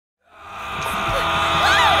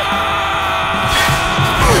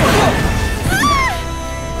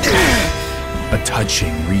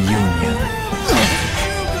wrenching reunion.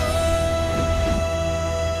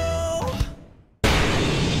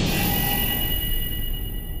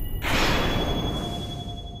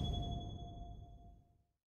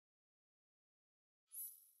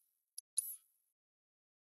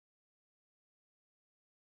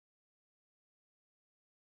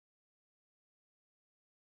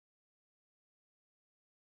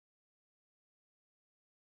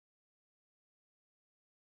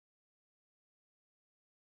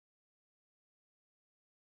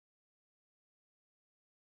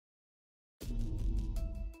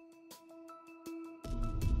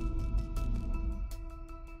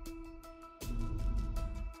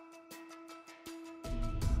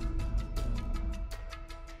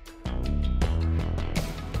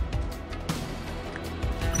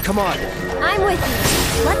 Come on. I'm with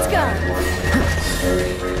you. Let's go.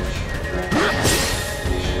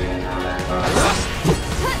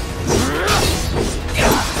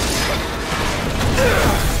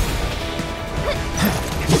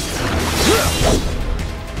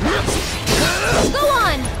 Go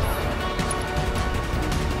on.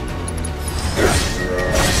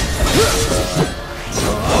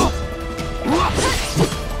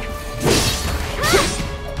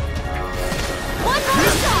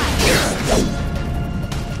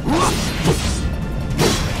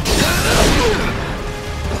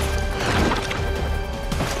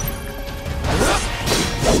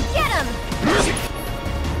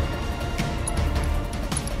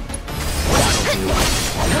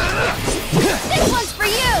 This one's for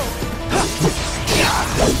you!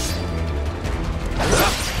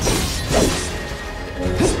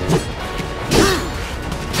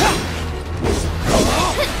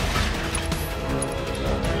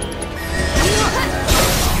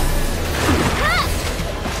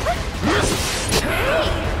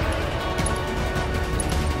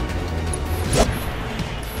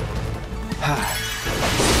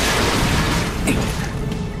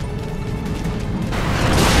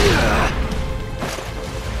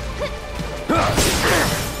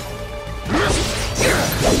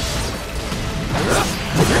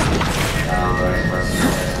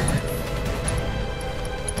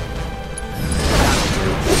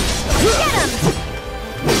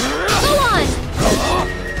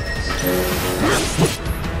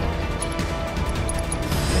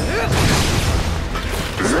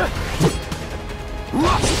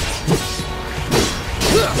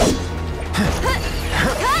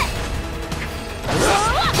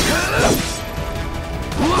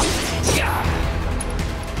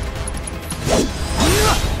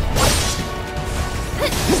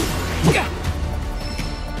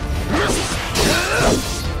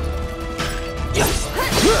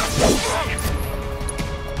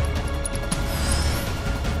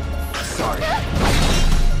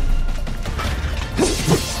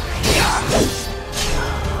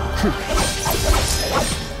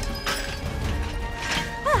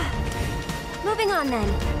 Moving on then.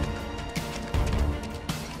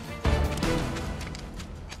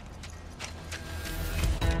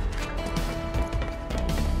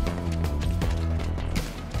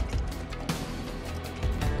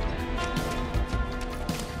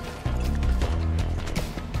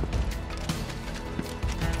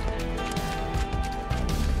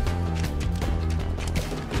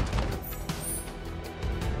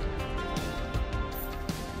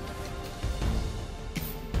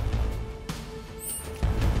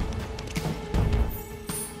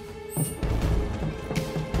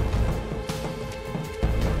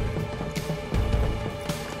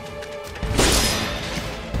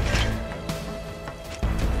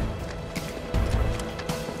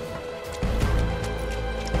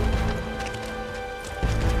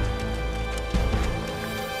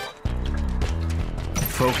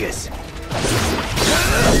 Focus.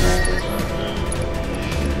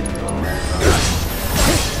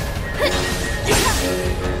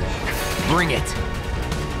 Bring it.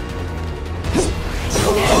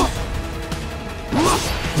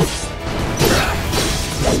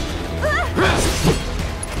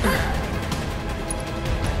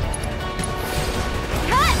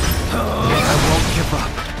 I won't give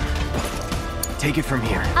up. Take it from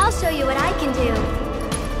here. I'll show you what I can do.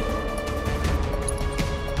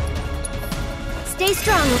 Stay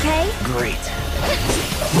strong, okay? Great.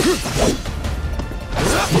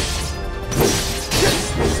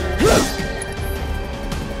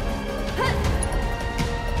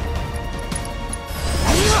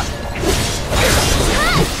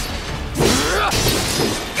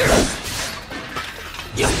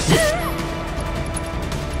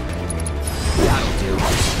 That'll do.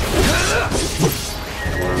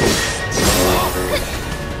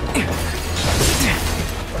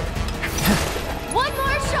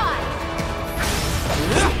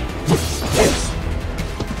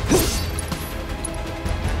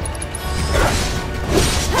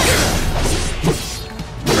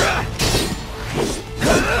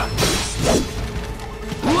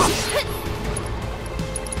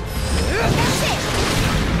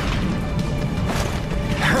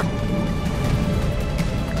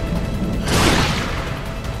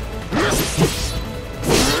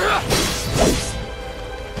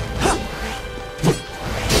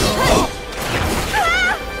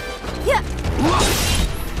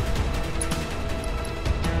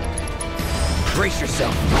 Brace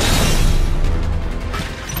yourself.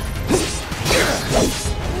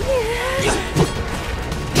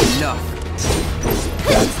 Enough.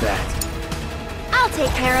 That's that. I'll take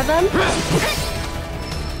care of him.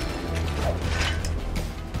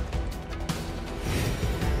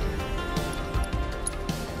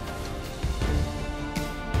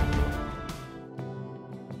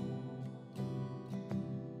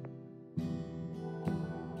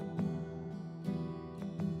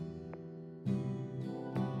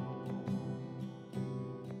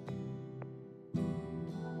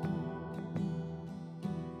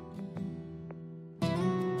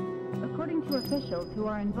 According to officials who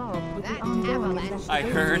are involved with the ongoing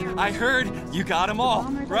investigation, I heard! You got them all,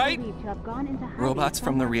 bombers are right? believed to have gone into hiding Robots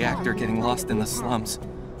from the reactor getting lost in the slums.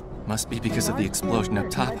 Must be because of the explosion up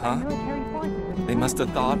top, huh? They must have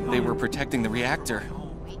thought they were protecting the reactor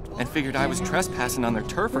and figured I was trespassing on their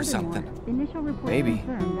turf or something. Maybe.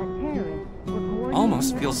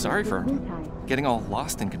 Almost feel sorry for them, getting all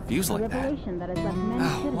lost and confused like that.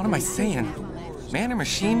 Oh, what am I saying? Man or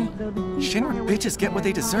machine? Shinra bitches get what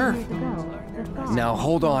they deserve. Now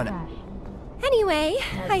hold on. Anyway,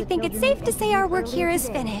 I think it's safe to say our work here is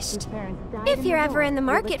finished. If you're ever in the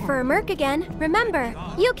market for a merc again, remember,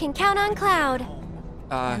 you can count on Cloud.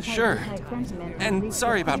 Sure. And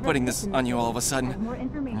sorry about putting this on you all of a sudden.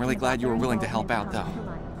 I'm really glad you were willing to help out, though.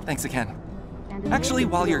 Thanks again. Actually,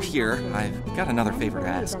 while you're here, I've got another favor to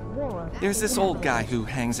ask. There's this old guy who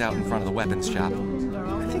hangs out in front of the weapons shop.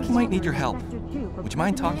 I think he might need your help. Would you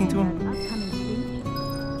mind talking to him?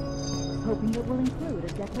 Hoping it will include a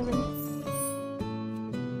declaration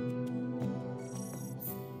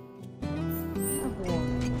of war.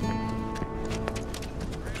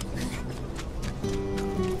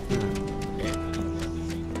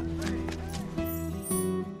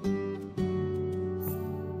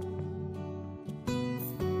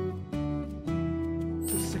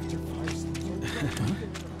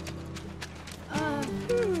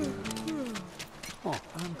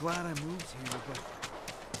 I'm glad I moved here, but...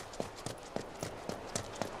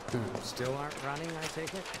 Still aren't running, I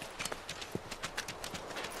take it?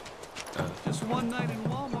 Just one night in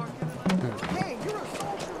Walmart. Hey, you're a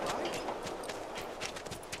soldier, right?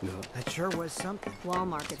 That sure was something.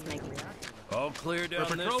 Walmart is making it. All clear down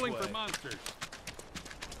We're patrolling this way. for monsters.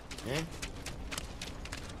 Eh?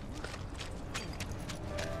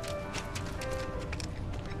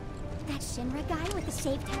 That Shinra guy with the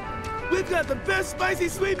shaved head. We've got the best spicy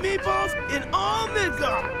sweet meatballs in all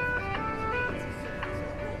Midgard!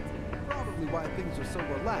 Probably why things are so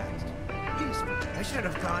relaxed. Peaceful. I should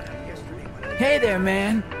have thought of yesterday when I... Hey there,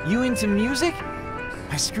 man. You into music?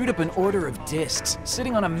 I screwed up an order of discs,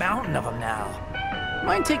 sitting on a mountain of them now.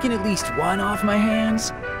 Mind taking at least one off my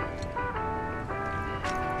hands?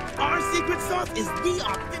 Our secret sauce is the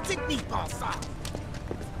authentic meatball sauce.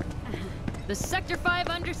 The Sector 5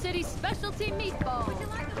 Undercity Specialty Meatball. Would you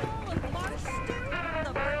like a bowl of large stew?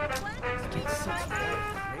 The burger blend? get such bad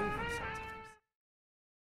cravings sometimes.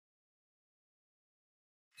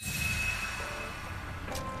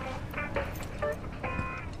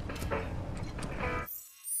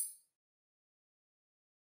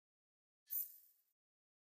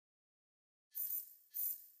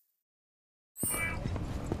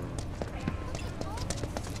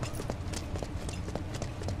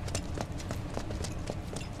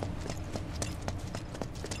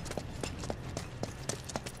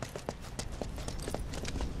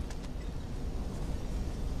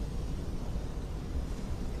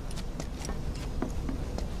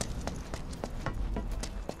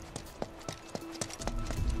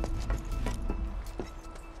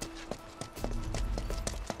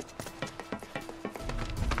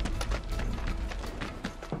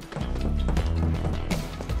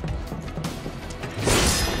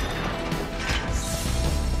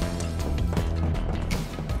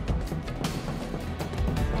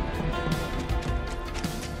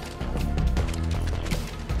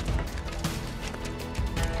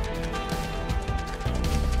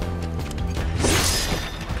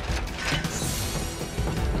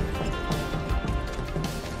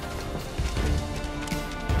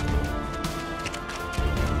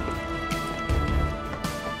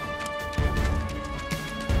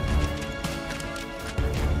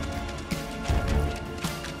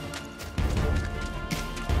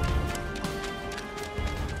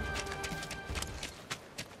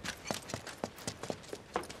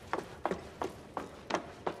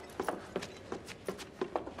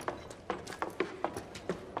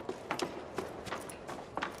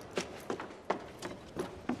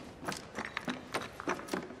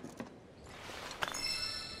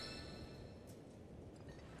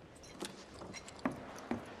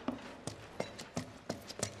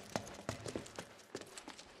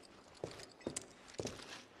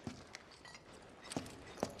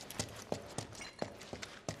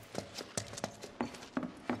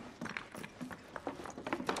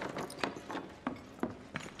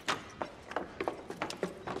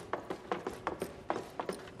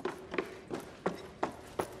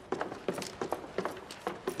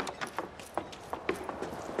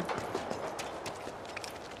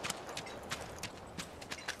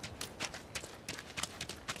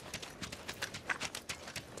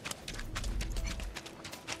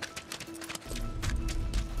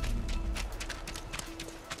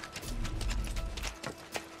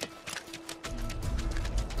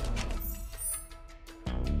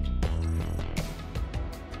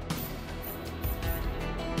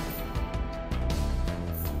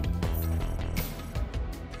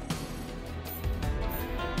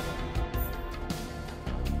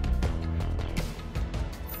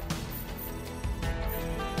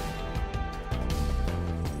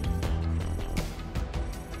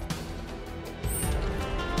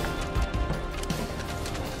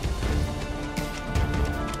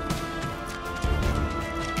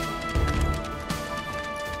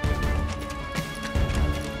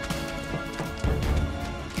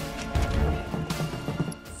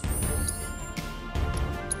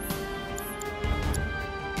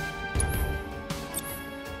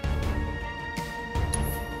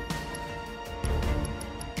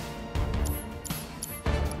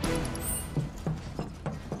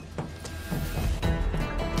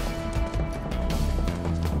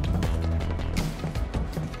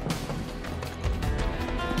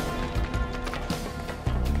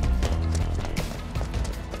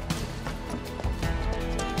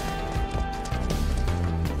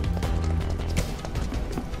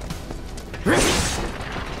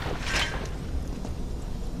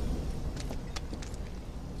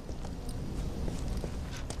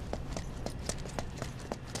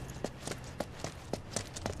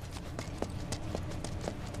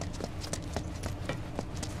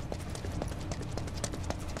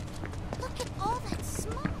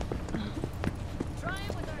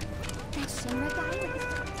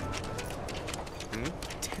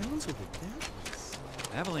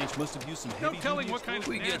 Avalanche must have used some heavy. No telling what kind of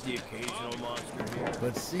We get nasty- the occasional monster here.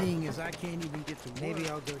 But seeing as I can't even get to work, maybe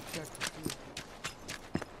I'll go check to see.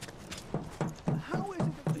 How is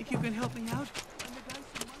it? Think you can help me out? I'm the guy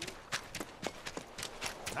some money?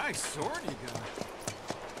 Nice sword you got.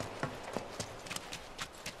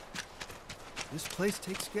 This place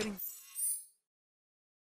takes getting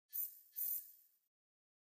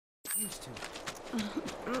used to.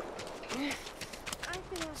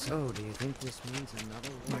 So, do you think this means another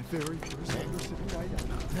one? My very first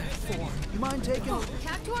ever. You mind taking?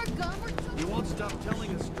 Tack to our gum or something? You won't stop telling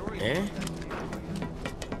a story. And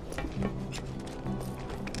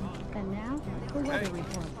now, the weather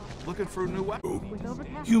report. Looking for a new weapon. With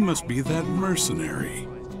overcast You must be that mercenary.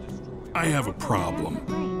 I have a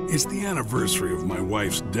problem. It's the anniversary of my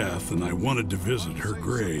wife's death, and I wanted to visit her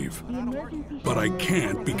grave. But I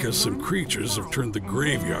can't because some creatures have turned the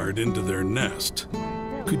graveyard into their nest.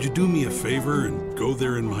 Could you do me a favor and go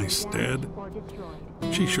there in my stead?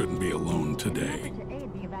 She shouldn't be alone today.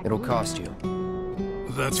 It'll cost you.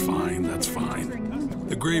 That's fine, that's fine.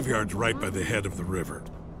 The graveyard's right by the head of the river.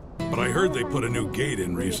 But I heard they put a new gate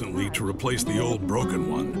in recently to replace the old broken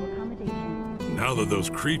one. Now that those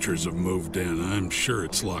creatures have moved in, I'm sure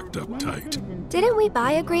it's locked up tight. Didn't we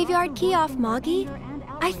buy a graveyard key off Moggy?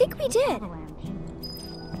 I think we did.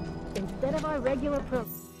 Instead of our regular pro.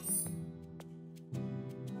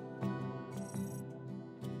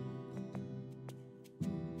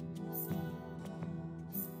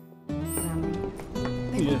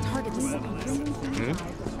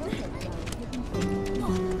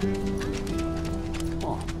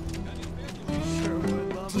 Sure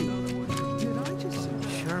would love another one. Did I just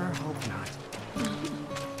say? Sure hope not.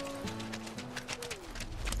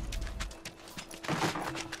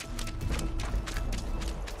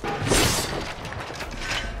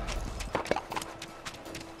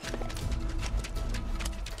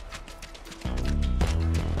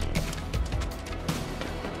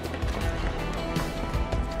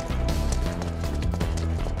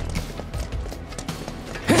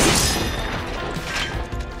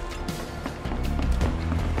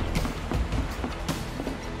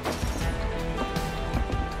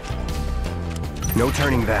 No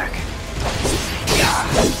turning back.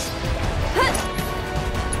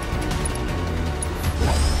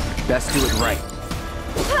 Best do it right.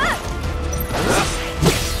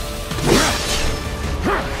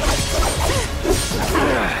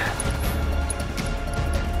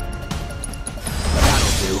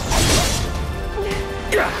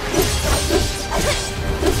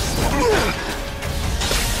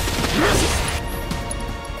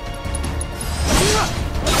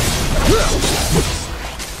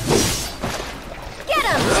 Get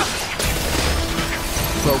him!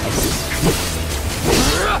 Focus.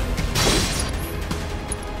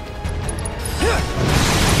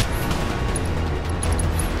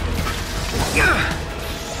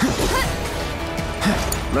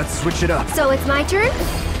 Let's switch it up. So it's my turn?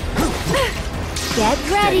 Get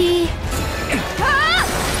ready! Ah!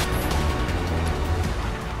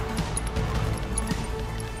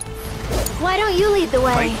 Why don't you lead the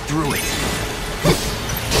way? Fight through it.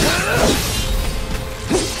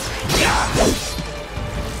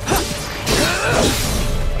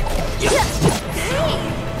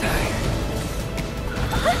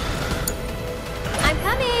 I'm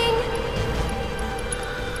coming!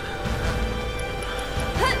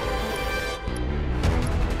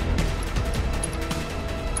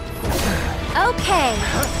 Okay.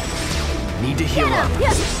 Need to heal up.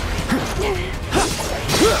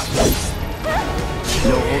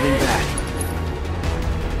 No holding back.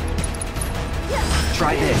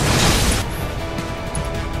 Try this.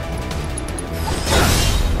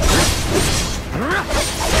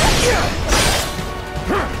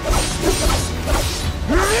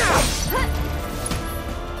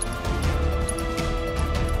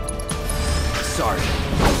 Sorry.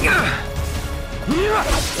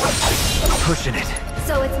 Pushing it.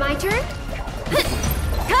 So it's my turn?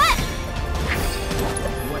 Cut!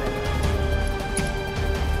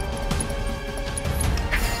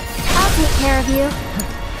 I'll take care of you.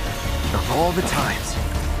 Of all the times.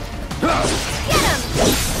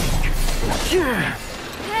 Get him!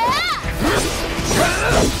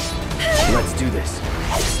 Let's do this.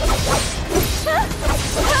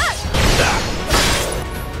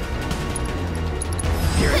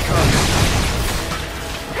 Here it comes.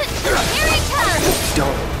 Here it comes!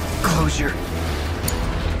 Don't close your...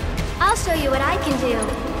 I'll show you what I can do.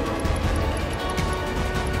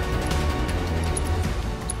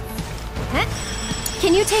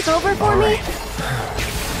 Can you take over for me?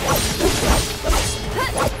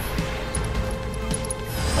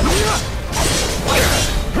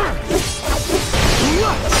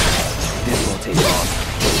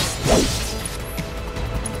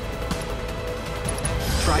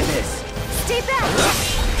 Try this. Stay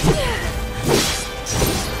back!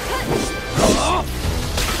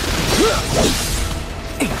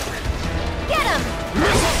 Get him!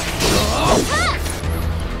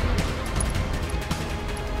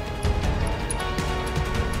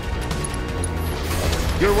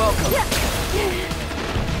 You're welcome.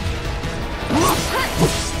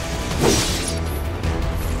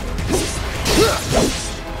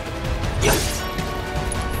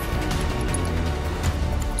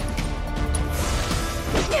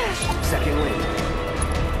 Second wind.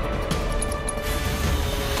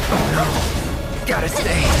 Oh no. Gotta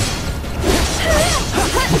stay.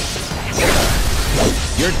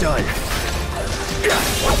 You're done.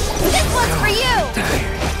 This one's for you!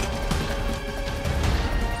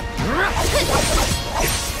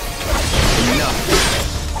 Enough.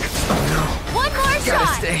 Oh no. One more Gotta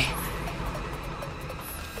shot! stay.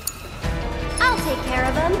 I'll take care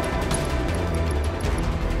of him.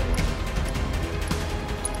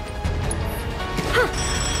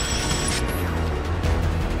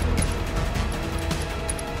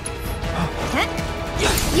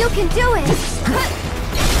 You can do it!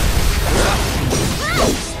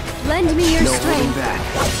 Lend me your No holding strength.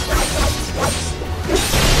 back.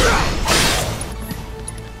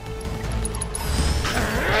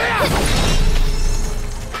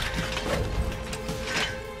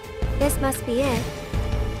 This must be it.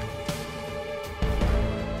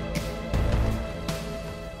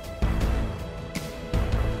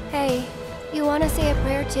 Hey, you want to say a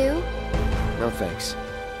prayer too? No thanks.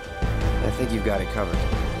 I think you've got it covered.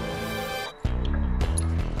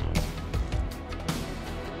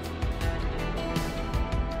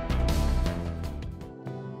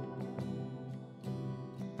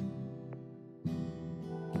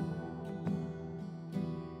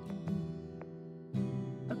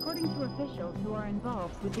 According to officials who are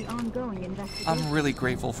involved with the ongoing investigation, I'm really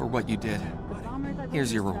grateful for what you did. the bombers are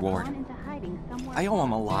Here's your believed to have reward. gone into hiding somewhere I owe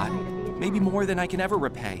him a lot, outside of the maybe more than I can ever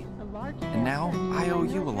repay. A large And now, I owe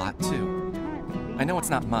you a lot too. I know it's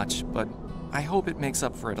not much, but I hope it makes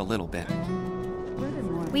up for it a little bit.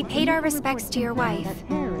 We paid our respects to your wife,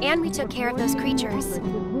 and we took care of those creatures.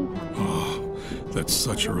 Oh, that's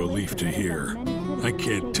such a relief to hear. I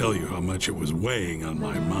can't tell you how much it was weighing on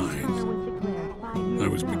my mind. I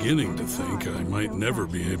was beginning to think I might never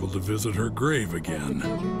be able to visit her grave again.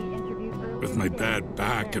 With my bad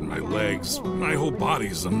back and my legs, my whole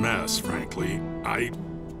body's a mess, frankly.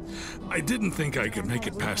 I didn't think I could make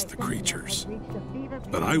it past the creatures.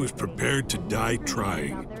 But I was prepared to die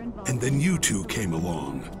trying, and then you two came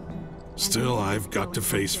along. Still, I've got to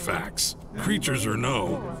face facts. Creatures or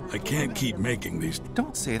no, I can't keep making these.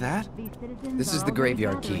 Don't say that. This is the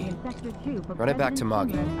graveyard key. Run it back to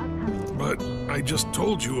Moggy. But I just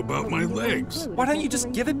told you about my legs. Why don't you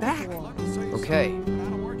just give it back? Okay.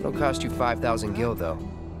 It'll cost you 5,000 gil, though.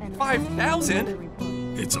 5,000?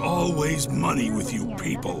 It's always money with you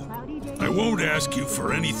people. I won't ask you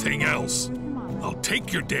for anything else. I'll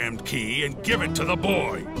take your damned key and give it to the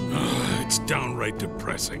boy. It's downright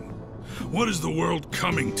depressing. What is the world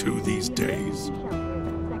coming to these days?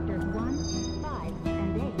 Sectors 1, 5,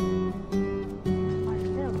 and 8 are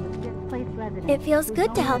filled with displaced residents. It feels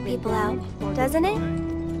good to help people out, doesn't it?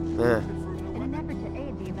 In an effort to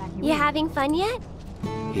aid the evacuation, You having fun yet?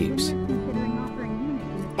 Heaps. considering offering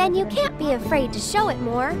units. Then you can't be afraid to show it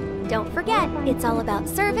more. Don't forget, it's all about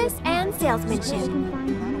service and salesmanship.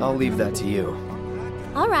 I'll leave that to you.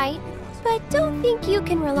 All right, but don't think you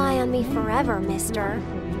can rely on me forever, mister.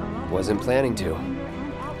 Wasn't planning to.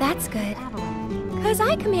 That's good. 'Cause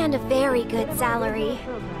I command a very good salary.